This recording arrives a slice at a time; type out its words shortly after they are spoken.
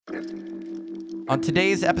On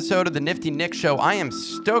today's episode of the Nifty Nick Show, I am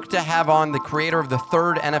stoked to have on the creator of the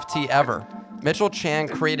third NFT ever. Mitchell Chan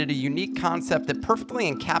created a unique concept that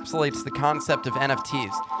perfectly encapsulates the concept of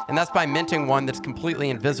NFTs, and that's by minting one that's completely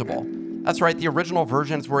invisible. That's right, the original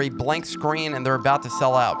versions were a blank screen and they're about to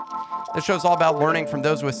sell out. This show's all about learning from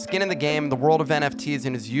those with skin in the game, the world of NFTs,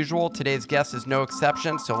 and as usual, today's guest is no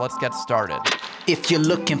exception, so let's get started. If you're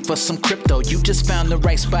looking for some crypto, you just found the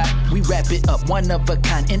right spot. We wrap it up, one of a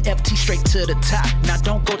kind, NFT straight to the top. Now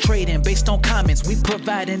don't go trading based on comments we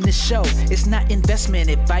provide in this show. It's not investment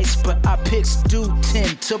advice, but our picks do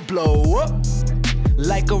tend to blow up.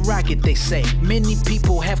 Like a rocket, they say. Many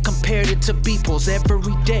people have compared it to Beeples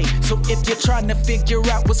every day. So if you're trying to figure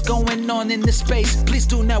out what's going on in this space, please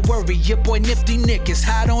do not worry. Your boy Nifty Nick is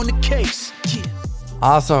hot on the case. Yeah.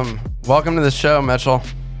 Awesome. Welcome to the show, Mitchell.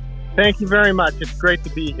 Thank you very much. It's great to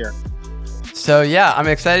be here. So yeah, I'm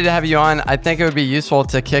excited to have you on. I think it would be useful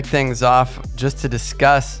to kick things off just to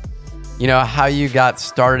discuss, how you got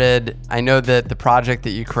started. I know that the project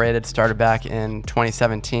that you created started back in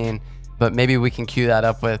 2017, but maybe we can cue that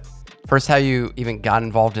up with first how you even got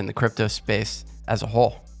involved in the crypto space as a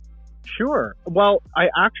whole. Sure. Well, I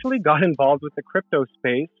actually got involved with the crypto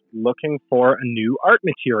space looking for a new art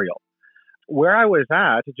material. Where I was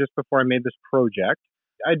at just before I made this project,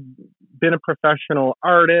 I'd been a professional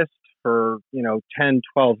artist for, 10,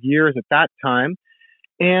 12 years at that time.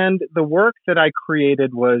 And the work that I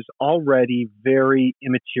created was already very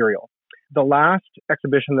immaterial. The last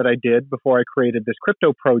exhibition that I did before I created this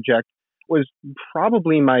crypto project was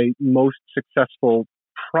probably my most successful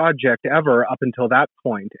project ever up until that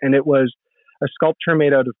point. And it was a sculpture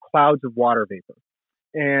made out of clouds of water vapor.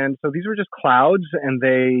 And so these were just clouds and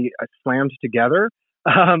they slammed together.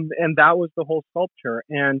 And that was the whole sculpture.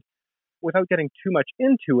 And without getting too much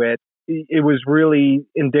into it, it was really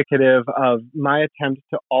indicative of my attempt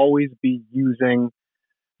to always be using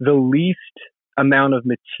the least amount of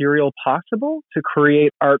material possible to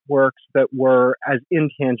create artworks that were as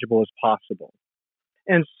intangible as possible.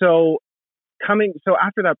 And so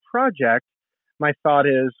after that project, my thought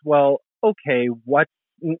is, well, okay,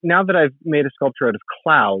 now that I've made a sculpture out of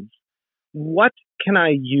clouds, what can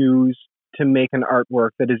I use to make an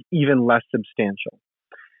artwork that is even less substantial?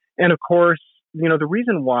 And of course, the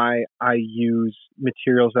reason why I use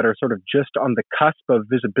materials that are sort of just on the cusp of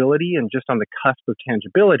visibility and just on the cusp of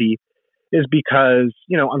tangibility is because,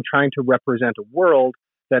 I'm trying to represent a world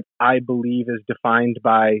that I believe is defined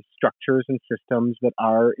by structures and systems that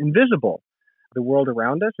are invisible. The world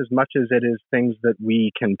around us, as much as it is things that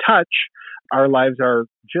we can touch, our lives are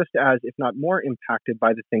just as, if not more, impacted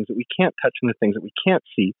by the things that we can't touch and the things that we can't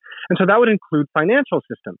see. And so that would include financial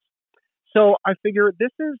systems. So I figure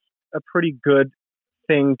this is a pretty good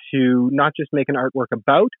thing to not just make an artwork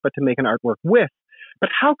about, but to make an artwork with. But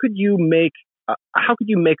how could you make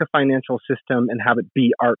a financial system and have it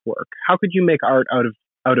be artwork? How could you make art out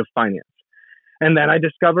of finance? And then I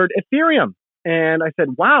discovered Ethereum, and I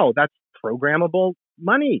said, "Wow, that's programmable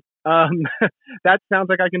money. That sounds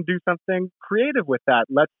like I can do something creative with that.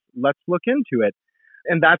 Let's look into it."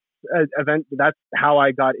 And that's how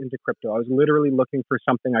I got into crypto. I was literally looking for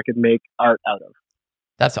something I could make art out of.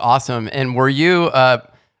 That's awesome. And were you,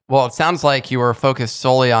 it sounds like you were focused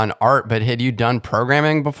solely on art, but had you done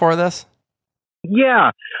programming before this?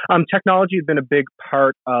 Yeah. Technology has been a big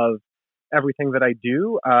part of everything that I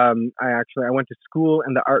do. I went to school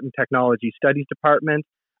in the Art and Technology Studies department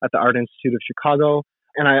at the Art Institute of Chicago.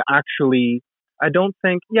 And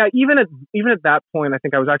even at that point, I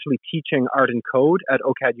think I was actually teaching art and code at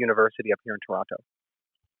OCAD University up here in Toronto.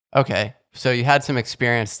 Okay. So you had some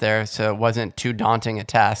experience there, so it wasn't too daunting a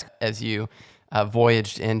task as you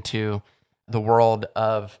voyaged into the world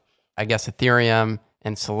of, I guess, Ethereum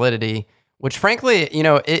and Solidity, which frankly,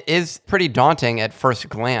 it is pretty daunting at first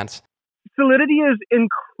glance. Solidity is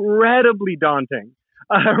incredibly daunting,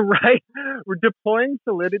 right? Deploying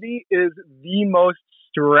Solidity is the most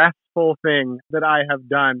stressful thing that I have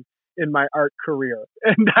done in my art career.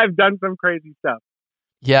 And I've done some crazy stuff.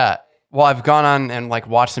 Yeah. Well, I've gone on and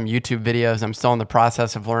watched some YouTube videos. I'm still in the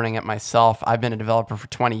process of learning it myself. I've been a developer for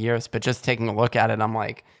 20 years, but just taking a look at it, I'm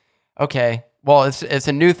like, okay, well, it's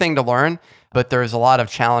a new thing to learn, but there's a lot of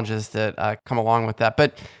challenges that come along with that.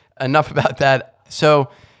 But enough about that. So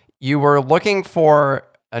you were looking for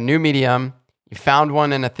a new medium. You found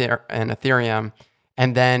one in Ethereum,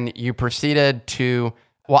 and then you proceeded to,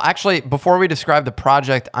 actually, before we describe the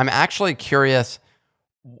project, I'm actually curious,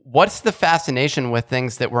 what's the fascination with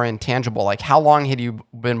things that were intangible? Like, how long had you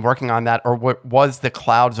been working on that? Or what was the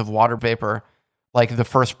clouds of water vapor, the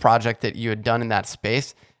first project that you had done in that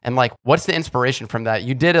space? And what's the inspiration from that?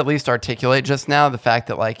 You did at least articulate just now the fact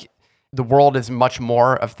that the world is much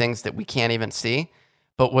more of things that we can't even see.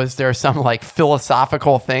 But was there some like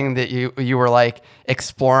philosophical thing that you were like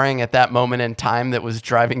exploring at that moment in time that was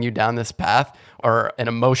driving you down this path, or an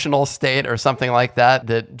emotional state or something like that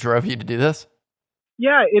that drove you to do this?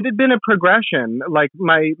 Yeah, it had been a progression. Like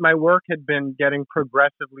my work had been getting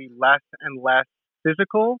progressively less and less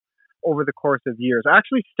physical over the course of years. I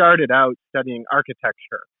actually started out studying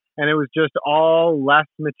architecture, and it was just all less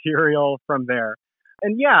material from there.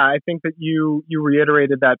 And yeah, I think that you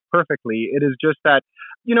reiterated that perfectly. It is just that,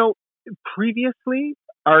 you know, previously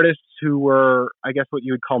artists who were, I guess, what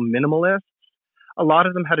you would call minimalists, a lot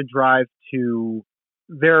of them had a drive to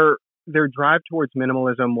their drive towards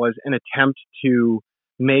minimalism was an attempt to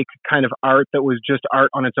make kind of art that was just art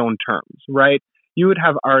on its own terms, right? You would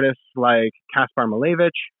have artists like Kaspar Malevich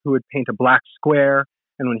who would paint a black square,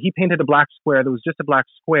 and when he painted a black square that was just a black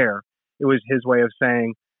square, it was his way of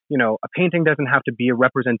saying, you know, a painting doesn't have to be a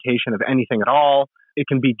representation of anything at all. It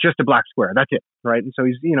can be just a black square. That's it, right? And so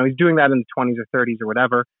he's doing that in the 20s or 30s or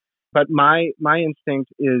whatever. But my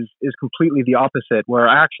instinct is completely the opposite, where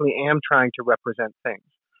I actually am trying to represent things.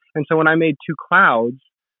 And so when I made two clouds,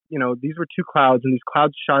 these were two clouds, and these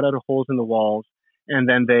clouds shot out of holes in the walls, and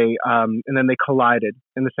then they collided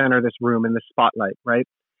in the center of this room in the spotlight, right?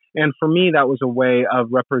 And for me, that was a way of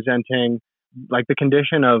representing like the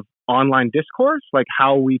condition of online discourse, like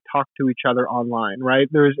how we talk to each other online, right?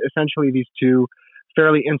 There's essentially these two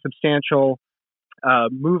fairly insubstantial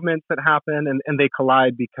movements that happen, and they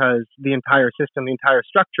collide because the entire system, the entire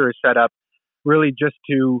structure is set up really just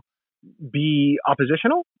to be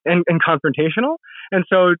oppositional and confrontational. And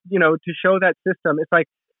so, to show that system, it's like,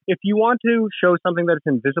 if you want to show something that is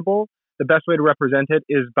invisible, the best way to represent it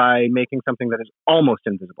is by making something that is almost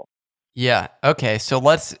invisible. Yeah. Okay. So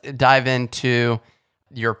let's dive into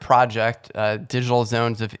your project, Digital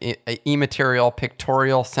Zones of Immaterial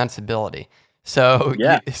Pictorial Sensibility. So,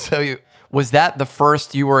 yeah. Was that the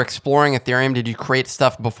first you were exploring Ethereum? Did you create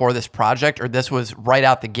stuff before this project, or this was right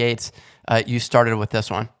out the gates? You started with this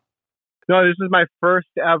one? No, this is my first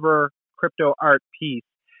ever crypto art piece.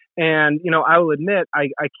 And, I will admit, I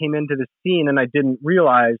came into the scene and I didn't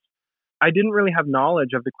really have knowledge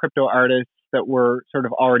of the crypto artists that were sort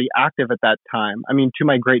of already active at that time. I mean, to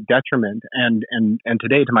my great detriment and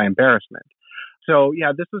today to my embarrassment. So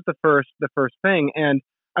yeah, this was the first thing. And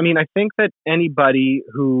I mean, I think that anybody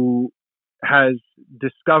who has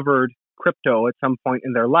discovered crypto at some point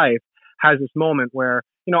in their life has this moment where,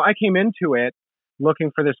 I came into it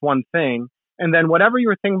looking for this one thing, and then whatever you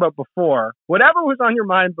were thinking about before, whatever was on your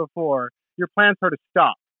mind before, your plan sort of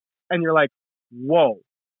stopped. And you're like, whoa,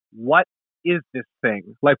 what is this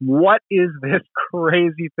thing? Like, what is this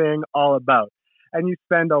crazy thing all about? And you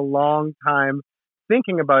spend a long time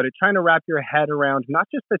thinking about it, trying to wrap your head around not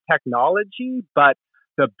just the technology, but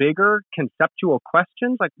the bigger conceptual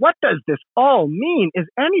questions. Like, what does this all mean? Is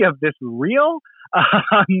any of this real?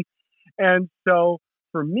 And so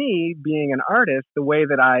for me, being an artist, the way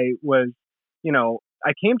that I was,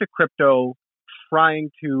 I came to crypto trying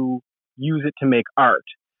to use it to make art.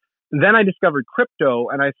 Then I discovered crypto,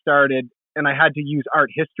 and I had to use art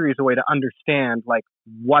history as a way to understand like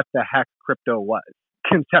what the heck crypto was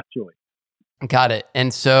conceptually. Got it.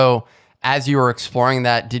 And so as you were exploring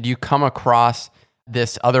that, did you come across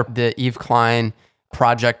the Yves Klein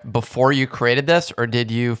project before you created this, or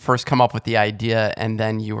did you first come up with the idea and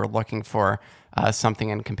then you were looking for something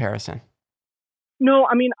in comparison? No,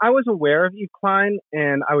 I mean, I was aware of Yves Klein,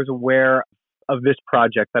 and I was aware of this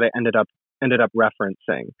project that I ended up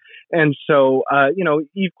referencing. And so,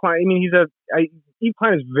 Yves Klein, I mean, Yves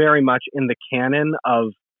Klein is very much in the canon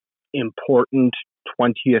of important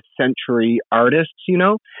 20th century artists,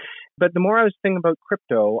 But the more I was thinking about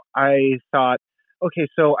crypto, I thought, okay,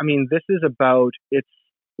 so, I mean, this is about, it's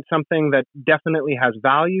something that definitely has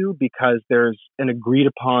value because there's an agreed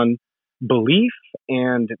upon belief,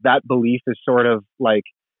 and that belief is sort of like,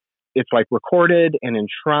 it's like recorded and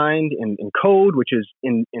enshrined in code, which is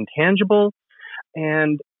intangible.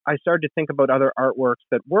 And I started to think about other artworks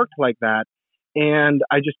that worked like that. And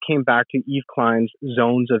I just came back to Yves Klein's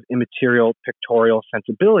Zones of Immaterial Pictorial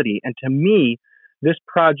Sensibility. And to me, this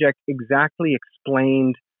project exactly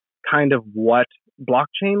explained kind of what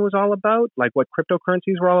blockchain was all about, like what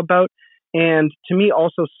cryptocurrencies were all about. And to me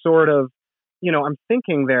also sort of, I'm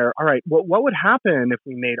thinking there, all right, what would happen if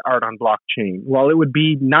we made art on blockchain? Well, it would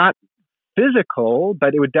be not physical,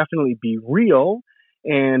 but it would definitely be real.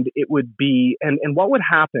 And it would be, and what would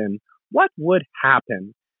happen? What would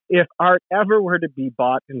happen if art ever were to be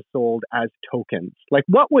bought and sold as tokens? Like,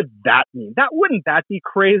 what would that mean? Wouldn't that be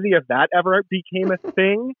crazy if that ever became a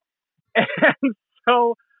thing?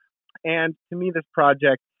 And to me, this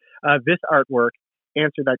project, this artwork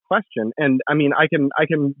answer that question. And I mean, I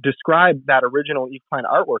can describe that original Yves Klein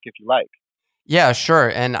artwork if you like. Yeah, sure.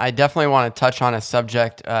 And I definitely want to touch on a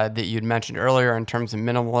subject that you'd mentioned earlier in terms of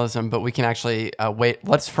minimalism, but we can actually wait.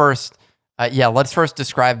 Let's first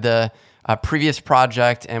describe the previous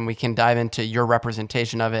project, and we can dive into your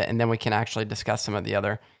representation of it, and then we can actually discuss some of the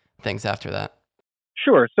other things after that.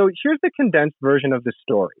 Sure. So here's the condensed version of the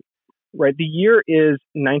story. Right. The year is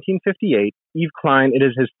 1958. Yves Klein, it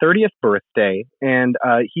is his 30th birthday, and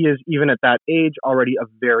he is, even at that age, already a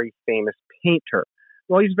very famous painter.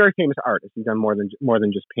 Well, he's a very famous artist. He's done more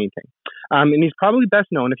than just painting. And he's probably best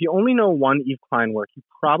known, if you only know one Yves Klein work, you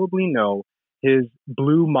probably know his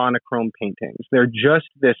blue monochrome paintings. They're just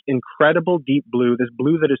this incredible deep blue, this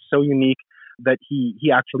blue that is so unique that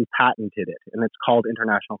he actually patented it, and it's called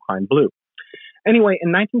International Klein Blue. Anyway,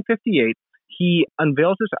 in 1958, he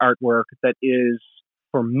unveils this artwork that is,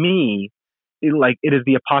 for me, it is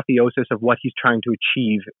the apotheosis of what he's trying to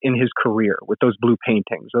achieve in his career with those blue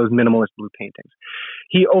paintings, those minimalist blue paintings.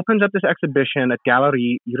 He opens up this exhibition at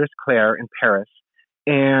Galerie Iris Claire in Paris,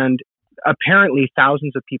 and apparently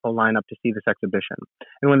thousands of people line up to see this exhibition.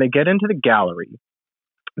 And when they get into the gallery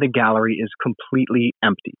is completely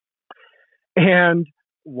empty. And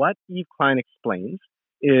what Yves Klein explains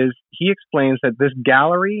is he explains that this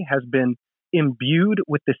gallery has been imbued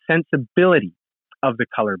with the sensibility of the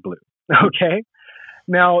color blue. Okay.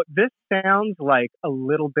 Now, this sounds like a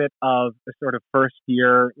little bit of a sort of first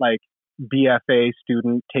year, like BFA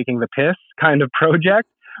student taking the piss kind of project,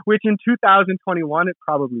 which in 2021, it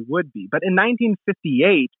probably would be. But in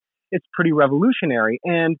 1958, it's pretty revolutionary.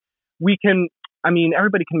 And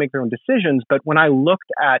everybody can make their own decisions. But when I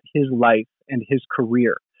looked at his life and his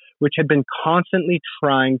career, which had been constantly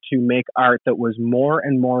trying to make art that was more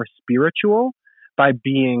and more spiritual by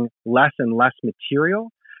being less and less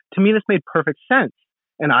material, to me, this made perfect sense.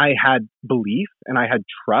 And I had belief and I had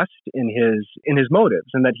trust in his motives,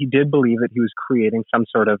 and that he did believe that he was creating some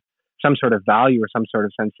sort of value or some sort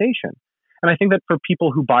of sensation. And I think that for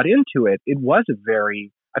people who bought into it, it was a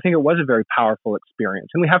very powerful experience.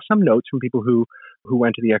 And we have some notes from people who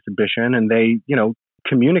went to the exhibition, and they,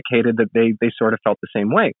 communicated that they sort of felt the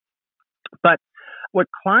same way. But what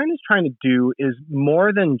Klein is trying to do is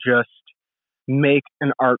more than just make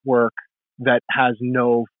an artwork that has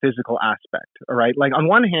no physical aspect. All right. Like, on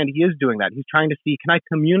one hand, he is doing that. He's trying to see, can I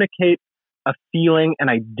communicate a feeling, an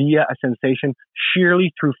idea, a sensation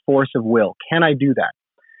sheerly through force of will? Can I do that?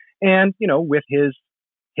 And, with his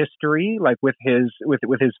history, like with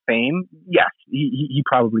his fame, yes, he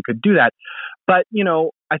probably could do that. But,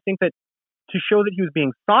 I think that to show that he was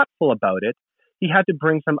being thoughtful about it, he had to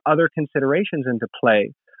bring some other considerations into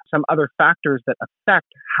play, some other factors that affect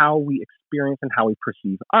how we experience and how we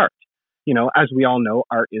perceive art. As we all know,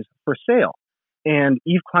 art is for sale. And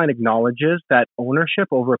Yves Klein acknowledges that ownership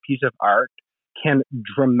over a piece of art can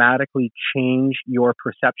dramatically change your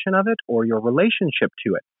perception of it or your relationship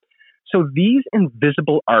to it. So these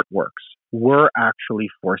invisible artworks were actually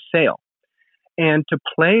for sale. And to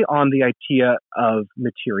play on the idea of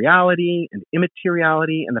materiality and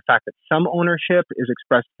immateriality and the fact that some ownership is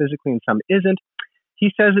expressed physically and some isn't,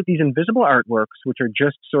 he says that these invisible artworks, which are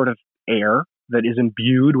just sort of air that is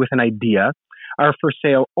imbued with an idea, are for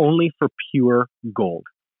sale only for pure gold.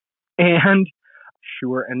 And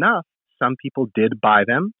sure enough, some people did buy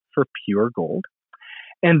them for pure gold.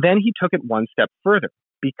 And then he took it one step further,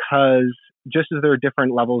 because just as there are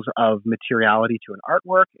different levels of materiality to an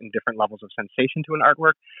artwork and different levels of sensation to an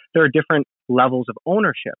artwork, there are different levels of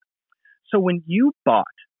ownership. So when you bought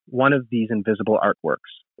one of these invisible artworks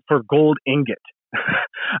for gold ingot,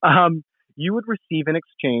 you would receive in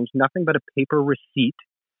exchange nothing but a paper receipt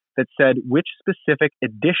that said which specific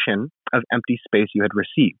edition of Empty Space you had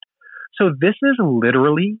received. So this is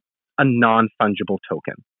literally a non-fungible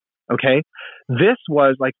token. Okay, this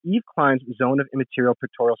was, like, Yves Klein's Zone of Immaterial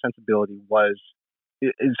Pictorial Sensibility was,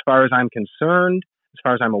 as far as I'm concerned, as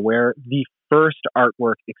far as I'm aware, the first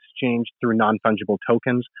artwork exchanged through non-fungible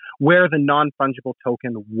tokens, where the non-fungible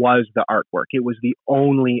token was the artwork. It was the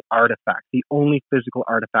only artifact, the only physical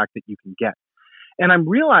artifact that you can get. And I'm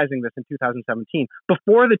realizing this in 2017,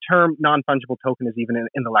 before the term non-fungible token is even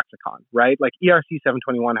in the lexicon, right? Like, ERC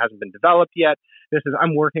 721 hasn't been developed yet.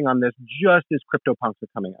 I'm working on this just as CryptoPunks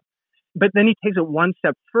are coming up. But then he takes it one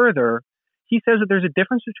step further. He says that there's a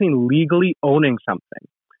difference between legally owning something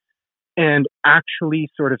and actually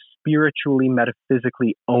sort of spiritually,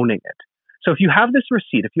 metaphysically owning it. So if you have this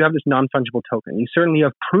receipt, if you have this non-fungible token, you certainly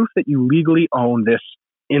have proof that you legally own this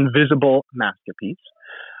invisible masterpiece.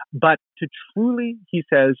 But to truly, he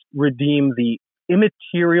says, redeem the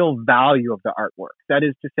immaterial value of the artwork. That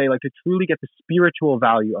is to say, like to truly get the spiritual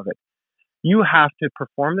value of it, you have to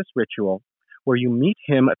perform this ritual where you meet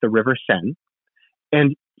him at the River Seine,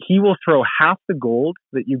 and he will throw half the gold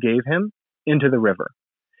that you gave him into the river,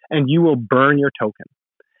 and you will burn your token.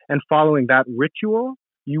 And following that ritual,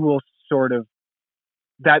 you will sort of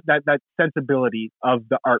that sensibility of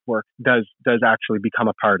the artwork does actually become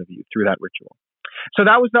a part of you through that ritual. So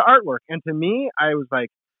that was the artwork, and to me, I was like,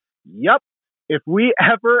 "Yep, if we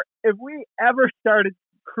ever started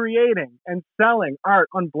creating and selling art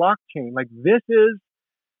on blockchain, like this is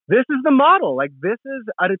the model. Like this is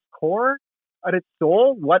at its core, at its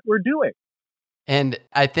soul, what we're doing." And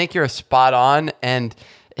I think you're spot on. And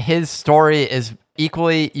his story is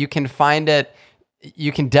equally, you can find it,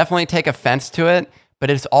 you can definitely take offense to it, but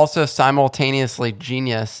it's also simultaneously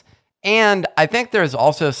genius. And I think there's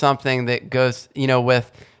also something that goes,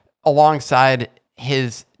 with alongside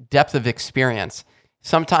his depth of experience.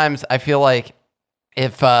 Sometimes I feel like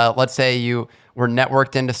if, let's say you were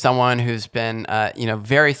networked into someone who's been,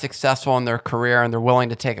 very successful in their career and they're willing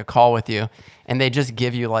to take a call with you and they just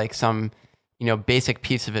give you like some, basic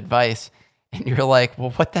piece of advice and you're like,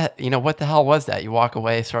 well, what the hell was that? You walk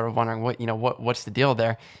away sort of wondering what's the deal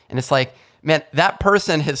there? And it's like, man, that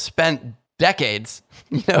person has spent decades,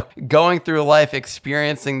 going through life,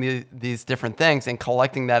 experiencing these different things and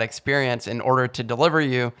collecting that experience in order to deliver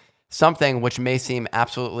you something which may seem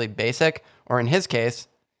absolutely basic, or in his case,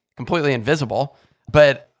 completely invisible.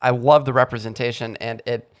 But I love the representation, and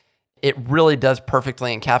it really does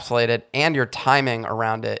perfectly encapsulate it, and your timing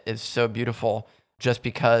around it is so beautiful just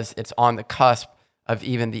because it's on the cusp of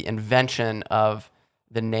even the invention of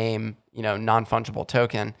the name, non-fungible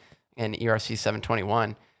token in ERC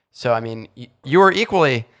 721. So, I mean, you were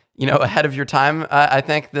equally, ahead of your time, I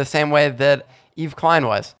think, the same way that Yves Klein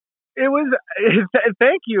was. It was,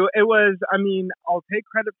 thank you. It was, I'll take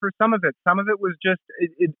credit for some of it. Some of it was just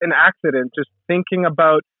an accident, just thinking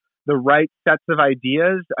about the right sets of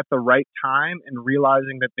ideas at the right time and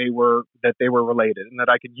realizing that they were related and that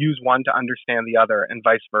I could use one to understand the other and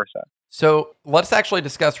vice versa. So let's actually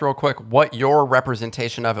discuss real quick what your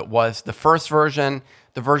representation of it was. The first version,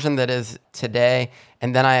 the version that is today,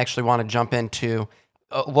 and then I actually want to jump into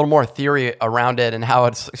a little more theory around it and how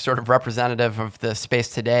it's sort of representative of the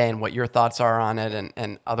space today and what your thoughts are on it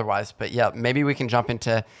and otherwise. But yeah, maybe we can jump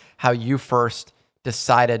into how you first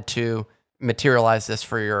decided to materialize this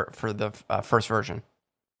for the first version.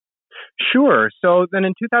 Sure. So then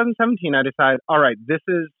in 2017, I decided, all right, this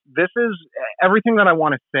is everything that I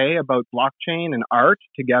want to say about blockchain and art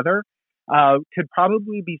together could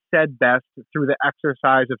probably be said best through the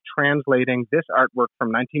exercise of translating this artwork from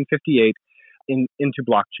 1958 into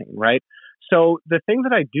blockchain, right? So the thing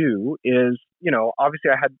that I do is, obviously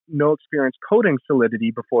I had no experience coding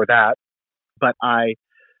Solidity before that, but I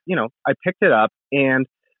picked it up, and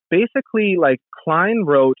basically like Klein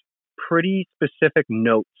wrote pretty specific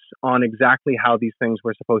notes on exactly how these things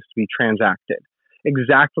were supposed to be transacted,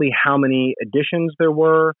 exactly how many editions there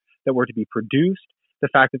were that were to be produced, the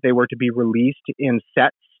fact that they were to be released in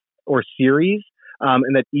sets or series,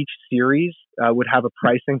 and that each series would have a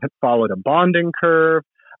pricing that followed a bonding curve,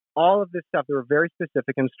 all of this stuff. There were very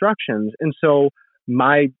specific instructions. And so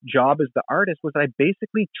my job as the artist was I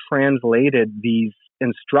basically translated these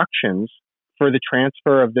instructions for the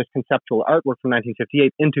transfer of this conceptual artwork from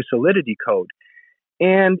 1958 into Solidity code.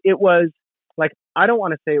 And it was like, I don't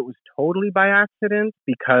want to say it was totally by accident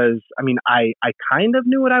because, I kind of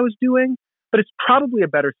knew what I was doing, but it's probably a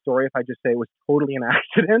better story if I just say it was totally an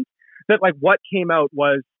accident, that like what came out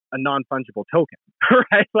was a non-fungible token,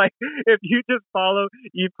 right? Like if you just follow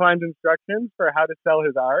Yves Klein's instructions for how to sell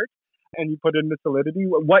his art and you put it into Solidity,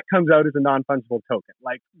 what comes out is a non-fungible token.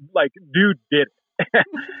 Like dude did it.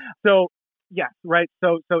 So yes, right.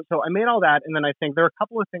 So I made all that, and then I think there are a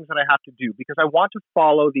couple of things that I have to do because I want to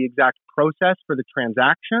follow the exact process for the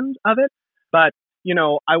transactions of it, but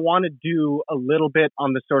I want to do a little bit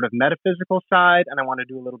on the sort of metaphysical side, and I want to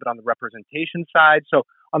do a little bit on the representation side. So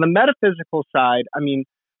on the metaphysical side,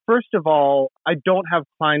 first of all, I don't have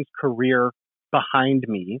Klein's career behind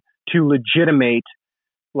me to legitimate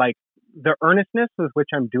like the earnestness with which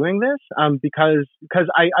I'm doing this, because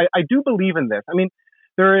I do believe in this.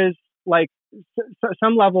 There is like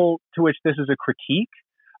some level to which this is a critique,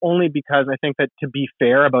 only because I think that to be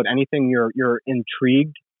fair about anything you're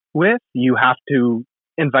intrigued with, you have to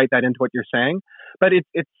invite that into what you're saying. But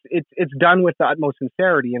it's done with the utmost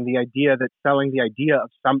sincerity, and the idea that selling the idea of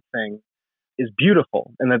something is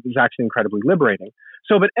beautiful and that is actually incredibly liberating.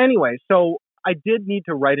 So, but anyway, so I did need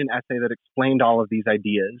to write an essay that explained all of these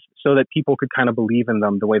ideas so that people could kind of believe in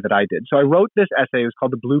them the way that I did. So I wrote this essay. It was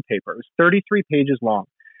called The Blue Paper. It was 33 pages long.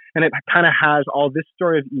 And it kind of has all this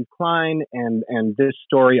story of Yves Klein and this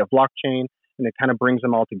story of blockchain, and it kind of brings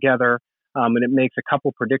them all together. And it makes a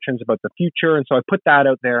couple predictions about the future. And so I put that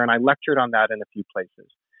out there, and I lectured on that in a few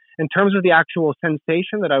places. In terms of the actual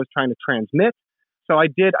sensation that I was trying to transmit, so I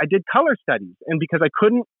did color studies. And because I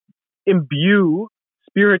couldn't imbue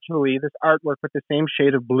spiritually this artwork with the same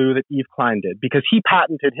shade of blue that Yves Klein did, because he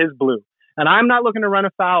patented his blue. And I'm not looking to run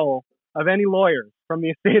afoul of any lawyers from the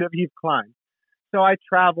estate of Yves Klein. So I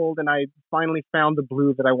traveled and I finally found the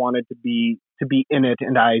blue that I wanted to be in it,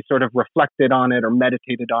 and I sort of reflected on it or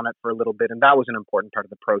meditated on it for a little bit, and that was an important part of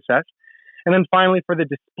the process. And then finally, for the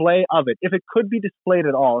display of it, if it could be displayed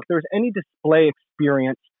at all, if there was any display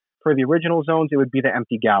experience for the original zones, it would be the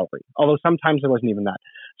empty gallery, although sometimes there wasn't even that.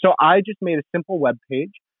 So I just made a simple web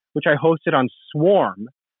page, which I hosted on Swarm,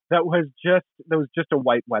 that was just a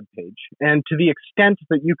white web page. And to the extent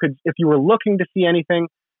that you could, if you were looking to see anything,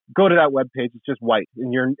 go to that web page. It's just white,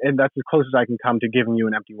 and that's as close as I can come to giving you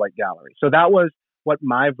an empty white gallery. So that was what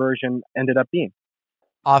my version ended up being.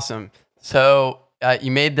 Awesome. So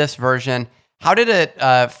you made this version. How did it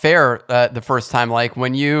fare the first time? Like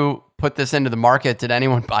when you put this into the market, did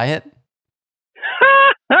anyone buy it?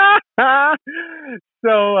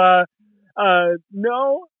 No,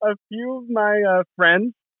 a few of my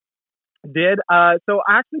friends did. So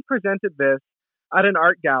I actually presented this at an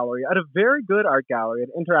art gallery, at a very good art gallery at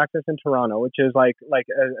Interaccess in Toronto, which is like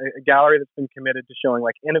a gallery that's been committed to showing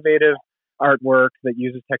like innovative artwork that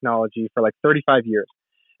uses technology for like 35 years.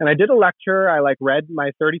 And I did a lecture. I read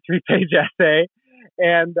my 33-page essay,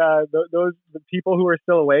 and the people who were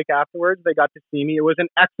still awake afterwards, they got to see me. It was an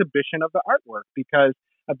exhibition of the artwork, because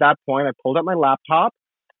at that point I pulled up my laptop,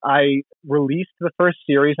 I released the first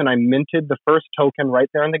series, and I minted the first token right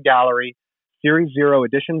there in the gallery, Series 0,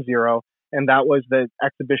 Edition 0. And that was the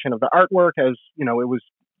exhibition of the artwork, as it was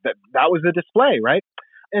that was the display, right?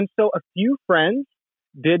 And so a few friends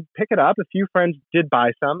did pick it up. A few friends did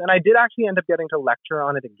buy some. And I did actually end up getting to lecture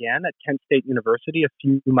on it again at Kent State University a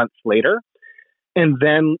few months later. And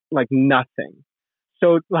then nothing.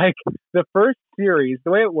 So the first series,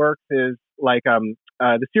 the way it works is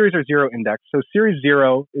the series are zero index. So Series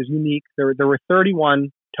 0 is unique. There were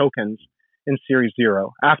 31 tokens in Series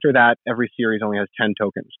 0. After that, every series only has 10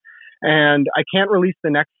 tokens. And I can't release the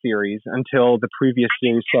next series until the previous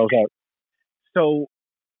series sells out. So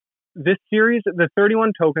this series, the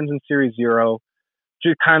 31 tokens in Series 0,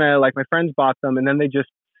 just kind of my friends bought them, and then they just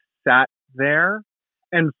sat there.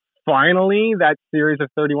 And finally, that series of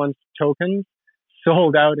 31 tokens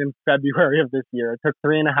sold out in February of this year. It took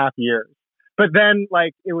 3.5 years. But then,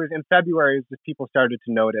 it was in February, just people started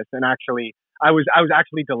to notice. And actually, I was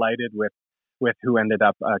actually delighted with who ended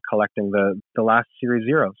up collecting the last Series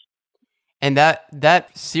Zeros. And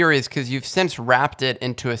that series, because you've since wrapped it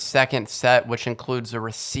into a second set, which includes a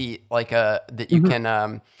receipt, that you can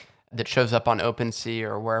that shows up on OpenSea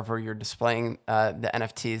or wherever you're displaying the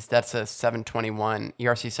NFTs. That's a 721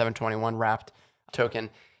 ERC 721 wrapped token.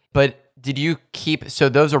 But did you keep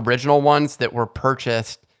those original ones that were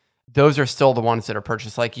purchased? Those are still the ones that are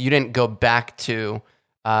purchased. You didn't go back to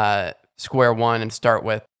square one and start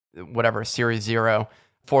with whatever Series 0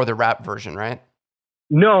 for the wrap version, right?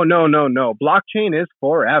 No. Blockchain is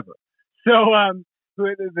forever. So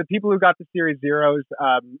the people who got the Series Zeros,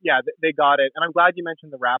 they got it. And I'm glad you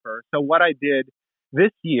mentioned the wrapper. So what I did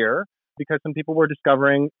this year, because some people were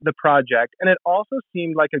discovering the project, and it also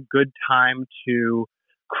seemed like a good time to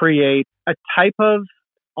create a type of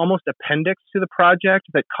almost appendix to the project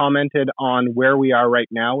that commented on where we are right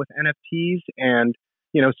now with NFTs and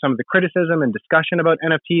some of the criticism and discussion about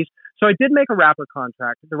NFTs. So I did make a wrapper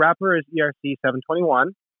contract. The wrapper is ERC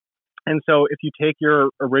 721. And so if you take your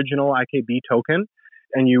original IKB token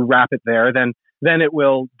and you wrap it there, then it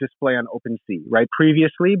will display on OpenSea, right?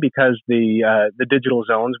 Previously, because the digital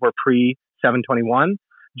zones were pre 721,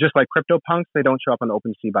 just like CryptoPunks, they don't show up on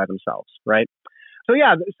OpenSea by themselves, right? So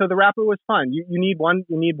so the wrapper was fun. You need one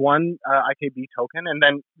IKB token, and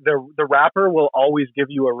then the wrapper will always give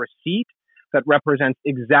you a receipt that represents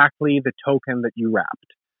exactly the token that you wrapped.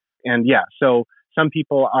 And so some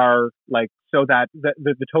people are so that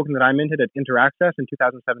the token that I minted at Interaccess in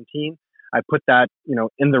 2017, I put that,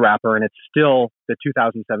 in the wrapper, and it's still the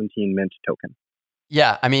 2017 mint token.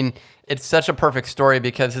 Yeah, I mean, it's such a perfect story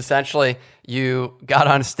because essentially you got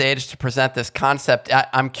on stage to present this concept.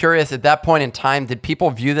 I'm curious, at that point in time, did people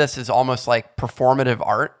view this as almost like performative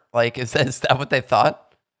art? Is that what they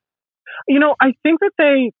thought? I think that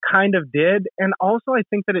they kind of did. And also I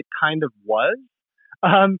think that it kind of was.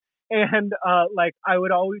 And like I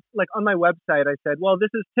would always, like on my website, I said, well, this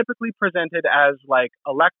is typically presented as like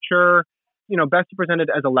a lecture, best to present it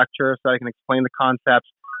as a lecture so I can explain the concepts.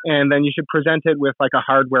 And then you should present it with like a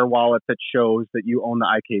hardware wallet that shows that you own the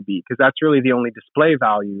IKB, because that's really the only display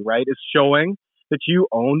value, right? Is showing that you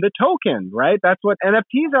own the token, right? That's what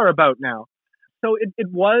NFTs are about now. So it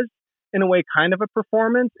was, in a way, kind of a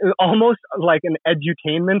performance, almost like an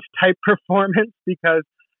edutainment type performance, because,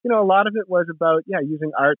 a lot of it was about,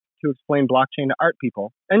 using art to explain blockchain to art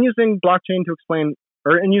people, and using blockchain to explain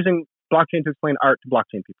art to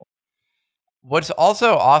blockchain people. What's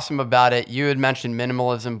also awesome about it, you had mentioned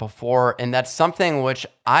minimalism before, and that's something which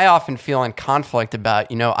I often feel in conflict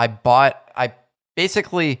about. I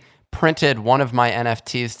basically printed one of my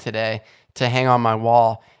NFTs today to hang on my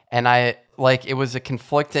wall, and it was a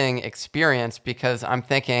conflicting experience because I'm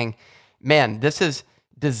thinking, man, this is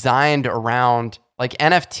designed around, like,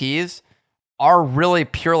 NFTs are really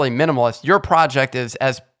purely minimalist. Your project is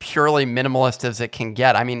as purely minimalist as it can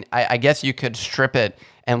get. I mean, I guess you could strip it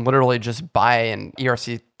and literally just buy an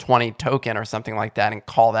ERC20 token or something like that and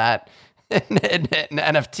call that an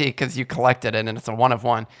NFT because you collected it and it's a one of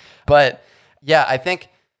one. But yeah, I think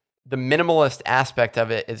the minimalist aspect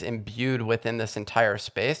of it is imbued within this entire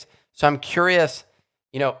space. So I'm curious,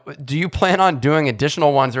 do you plan on doing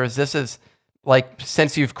additional ones, or is this like,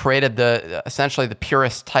 since you've created essentially the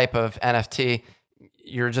purest type of NFT,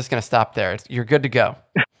 you're just going to stop there? You're good to go.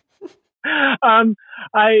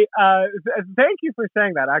 I thank you for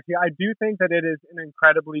saying that. Actually, I do think that it is an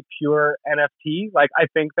incredibly pure NFT. Like, I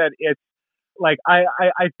think that it's like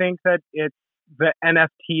I think that it's the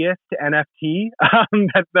NFTest NFT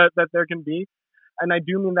that there can be, and I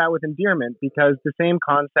do mean that with endearment, because the same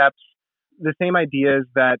concepts, the same ideas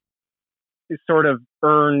that sort of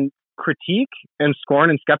earn critique and scorn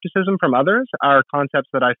and skepticism from others are concepts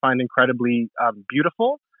that I find incredibly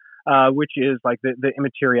beautiful. Which is like the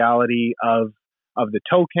immateriality of the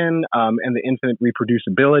token and the infinite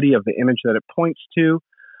reproducibility of the image that it points to.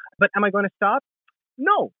 But am I going to stop?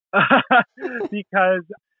 No, because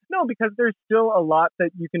there's still a lot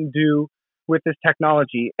that you can do with this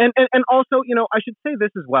technology. And also, I should say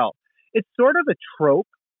this as well. It's sort of a trope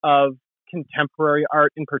of contemporary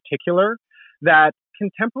art in particular, that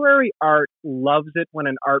contemporary art loves it when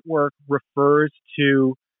an artwork refers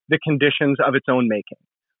to the conditions of its own making.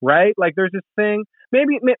 Right? Like, there's this thing,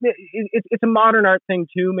 maybe it's a modern art thing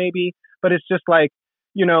too, maybe, but it's just like,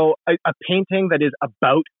 a painting that is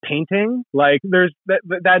about painting. Like, there's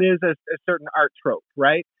that is a certain art trope,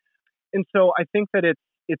 right? And so I think that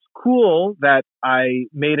it's cool that I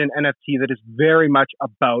made an NFT that is very much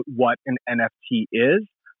about what an NFT is,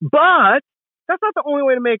 but that's not the only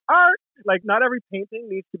way to make art. Like, not every painting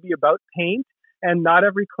needs to be about paint, and not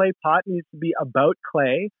every clay pot needs to be about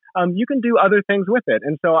clay. You can do other things with it.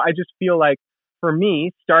 And so I just feel like, for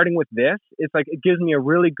me, starting with this, it's like, it gives me a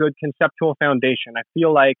really good conceptual foundation. I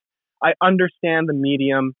feel like I understand the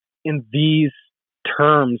medium in these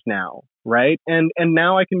terms now, right? And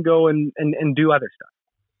now I can go and do other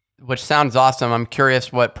stuff. Which sounds awesome. I'm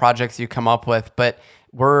curious what projects you come up with, but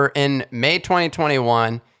we're in May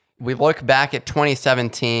 2021. We look back at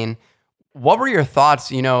 2017. What were your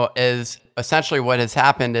thoughts, as essentially what has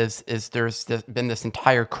happened is there's been this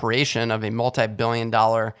entire creation of a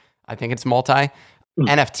multi-billion-dollar, I think it's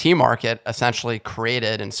NFT market essentially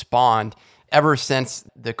created and spawned ever since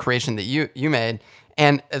the creation that you made,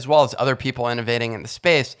 and as well as other people innovating in the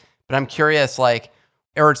space. But I'm curious,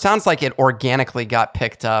 or it sounds like it organically got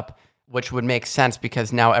picked up, which would make sense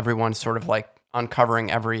because now everyone's sort of like uncovering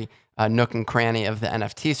every nook and cranny of the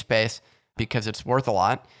NFT space because it's worth a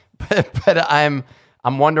lot. But I'm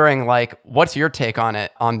wondering, like, what's your take on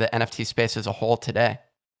it, on the NFT space as a whole today?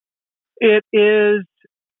 It is,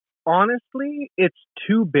 honestly, it's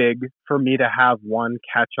too big for me to have one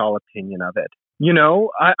catch-all opinion of it.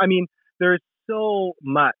 I mean, there's so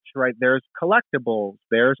much, right? There's collectibles,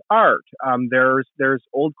 there's art, there's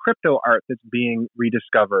old crypto art that's being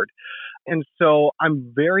rediscovered. And so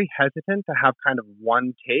I'm very hesitant to have kind of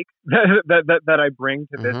one take that I bring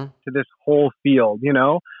to this whole field,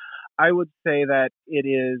 I would say that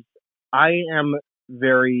I am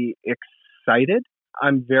very excited.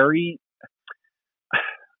 I'm very,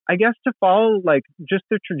 I guess, to follow like just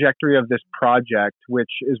the trajectory of this project, which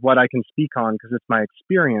is what I can speak on because it's my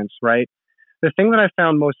experience, right? The thing that I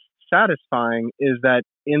found most satisfying is that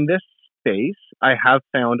in this space, I have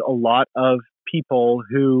found a lot of people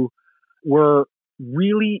who were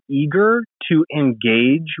really eager to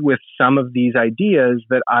engage with some of these ideas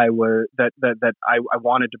that I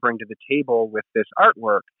wanted to bring to the table with this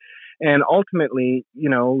artwork. And ultimately,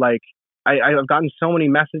 I've gotten so many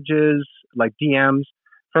messages, like DMs,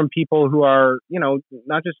 from people who are,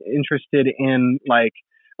 not just interested in like,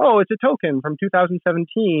 oh, it's a token from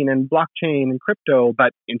 2017 and blockchain and crypto,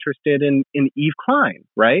 but interested in Eve Klein,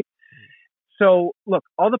 right? So look,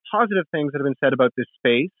 all the positive things that have been said about this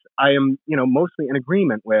space, I am, mostly in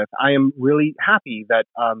agreement with. I am really happy that,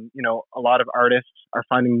 a lot of artists are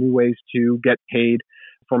finding new ways to get paid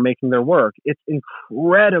for making their work. It's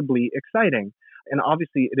incredibly exciting. And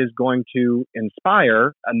obviously it is going to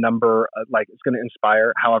inspire it's going to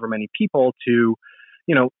inspire however many people to,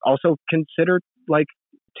 also consider like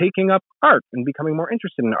taking up art and becoming more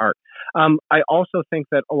interested in art. I also think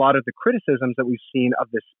that a lot of the criticisms that we've seen of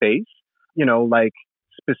this space, like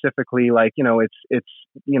specifically, like,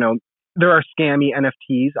 there are scammy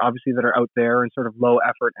NFTs, obviously, that are out there and sort of low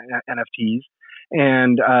effort NFTs.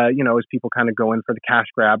 And, as people kind of go in for the cash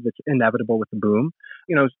grab that's inevitable with the boom,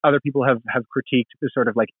 other people have critiqued the sort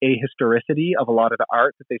of like ahistoricity of a lot of the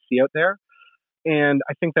art that they see out there. And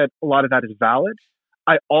I think that a lot of that is valid.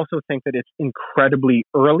 I also think that it's incredibly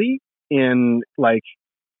early in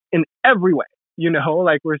every way.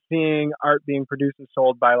 Like we're seeing art being produced and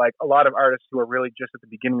sold by like a lot of artists who are really just at the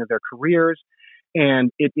beginning of their careers.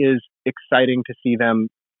 And it is exciting to see them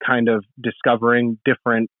kind of discovering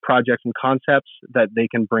different projects and concepts that they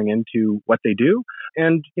can bring into what they do.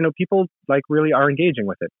 And, people like really are engaging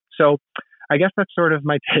with it. So I guess that's sort of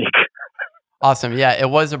my take. Awesome. Yeah, it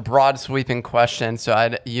was a broad sweeping question. So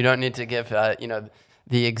you don't need to give,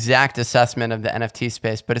 the exact assessment of the NFT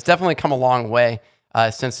space, but it's definitely come a long way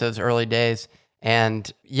since those early days.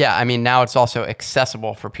 And yeah, I mean, now it's also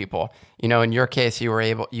accessible for people. In your case, you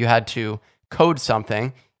had to code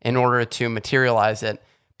something in order to materialize it.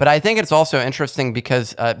 But I think it's also interesting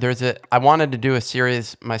because I wanted to do a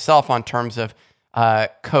series myself on terms of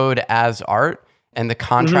code as art and the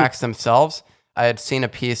contracts themselves. I had seen a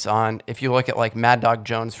piece on, if you look at like Mad Dog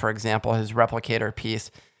Jones, for example, his replicator piece,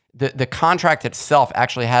 the contract itself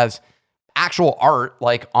actually has actual art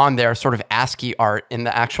like on there, sort of ASCII art in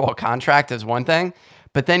the actual contract is one thing.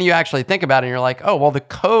 But then you actually think about it and you're like, oh, well, the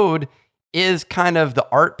code is kind of the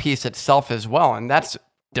art piece itself as well. And that's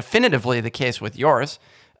definitively the case with yours,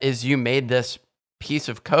 is you made this piece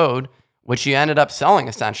of code, which you ended up selling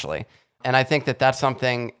essentially. And I think that that's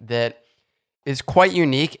something that is quite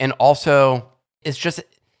unique. And also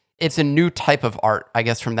it's a new type of art, I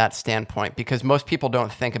guess, from that standpoint, because most people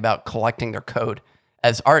don't think about collecting their code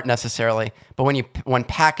as art necessarily, but when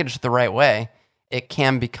packaged the right way, it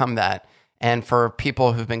can become that. And for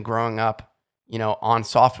people who've been growing up, on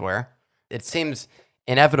software, it seems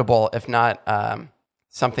inevitable, if not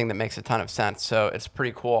something that makes a ton of sense. So it's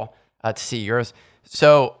pretty cool to see yours.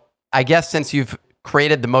 So I guess since you've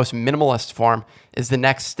created the most minimalist form, is the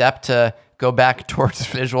next step to go back towards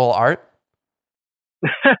visual art?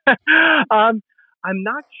 I'm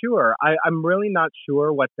not sure. I'm really not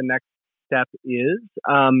sure what the next step is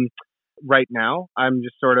right now. I'm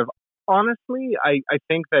just sort of, honestly, I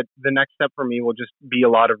think that the next step for me will just be a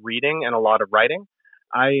lot of reading and a lot of writing.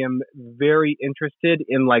 I am very interested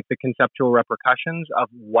in like the conceptual repercussions of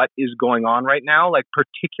what is going on right now, like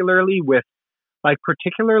particularly with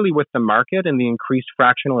the market and the increased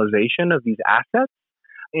fractionalization of these assets.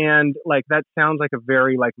 And like that sounds like a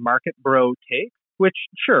very like market bro take, which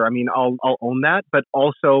sure, I mean, I'll own that. But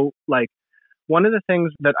also like one of the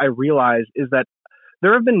things that I realize is that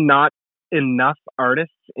there have been not enough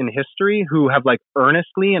artists in history who have like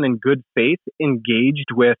earnestly and in good faith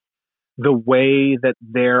engaged with the way that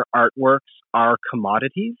their artworks are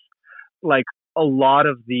commodities. Like a lot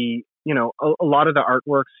of the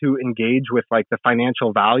artworks who engage with like the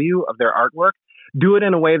financial value of their artwork do it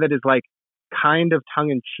in a way that is like kind of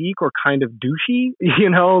tongue in cheek or kind of douchey,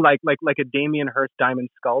 like a Damien Hirst Diamond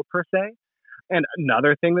Skull per se. And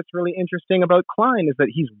another thing that's really interesting about Klein is that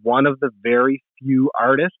he's one of the very few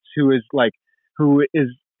artists who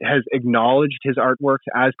has acknowledged his artworks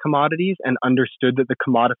as commodities and understood that the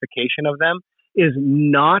commodification of them is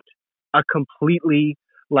not a completely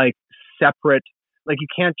like separate, like you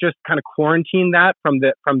can't just kind of quarantine that from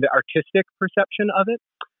the artistic perception of it.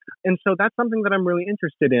 And so that's something that I'm really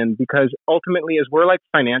interested in, because ultimately, as we're like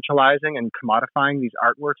financializing and commodifying these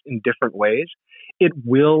artworks in different ways, it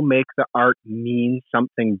will make the art mean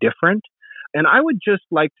something different. And I would just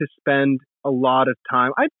like to spend a lot of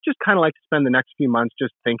time. I'd just kind of like to spend the next few months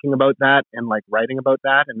just thinking about that and like writing about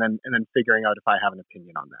that, and then figuring out if I have an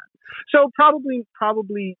opinion on that. So probably,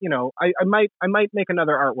 I might make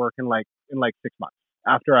another artwork in like 6 months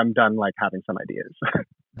after I'm done like having some ideas.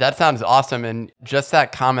 That sounds awesome. And just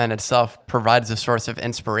that comment itself provides a source of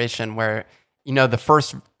inspiration where, the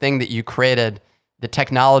first thing that you created, the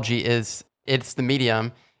technology it's the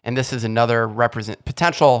medium. And this is another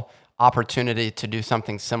potential opportunity to do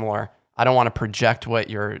something similar. I don't want to project what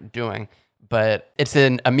you're doing, but it's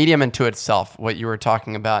a medium into itself, what you were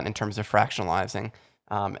talking about in terms of fractionalizing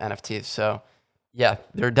NFTs. So yeah,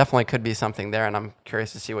 there definitely could be something there, and I'm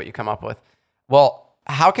curious to see what you come up with. Well,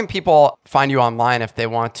 how can people find you online if they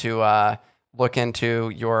want to look into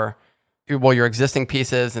your existing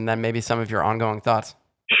pieces and then maybe some of your ongoing thoughts?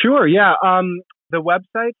 Sure, yeah. The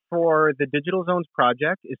website for the Digital Zones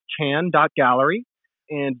project is chan.gallery,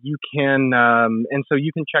 and you can so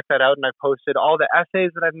you can check that out. And I posted all the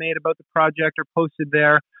essays that I've made about the project are posted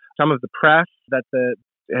there. Some of the press that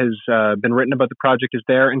has been written about the project is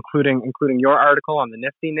there, including your article on the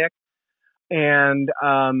Nifty Nick. And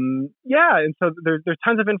and so there's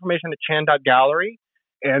tons of information at chan.gallery.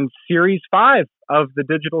 And Series 5 of the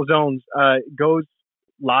Digital Zones goes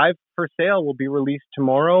live for sale, will be released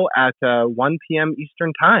tomorrow at 1 p.m.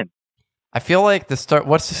 Eastern Time. I feel like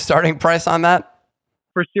what's the starting price on that?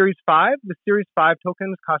 For Series 5, the Series 5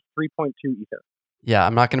 tokens cost 3.2 Ether. Yeah,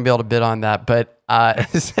 I'm not going to be able to bid on that, but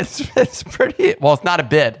it's pretty, well, it's not a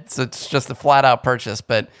bid. It's just a flat out purchase,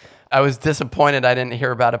 but I was disappointed I didn't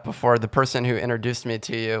hear about it before. The person who introduced me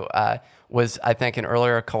to you was, I think, an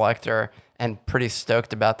earlier collector and pretty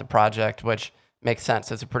stoked about the project, which makes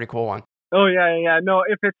sense. It's a pretty cool one. Oh yeah. No,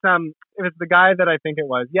 if it's the guy that I think it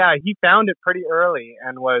was, yeah, he found it pretty early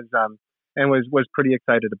and was pretty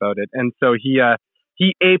excited about it, and so he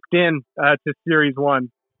aped in to Series 1.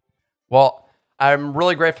 Well, I'm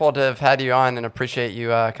really grateful to have had you on and appreciate you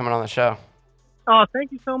coming on the show. Oh,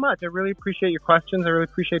 thank you so much. I really appreciate your questions. I really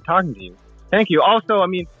appreciate talking to you. Thank you. Also,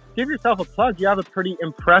 give yourself a plug. You have a pretty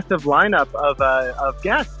impressive lineup of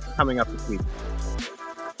guests coming up this week.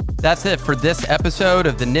 That's it for this episode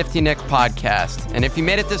of the Nifty Nick podcast. And if you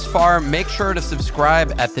made it this far, make sure to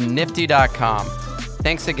subscribe at thenifty.com.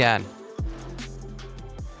 Thanks again.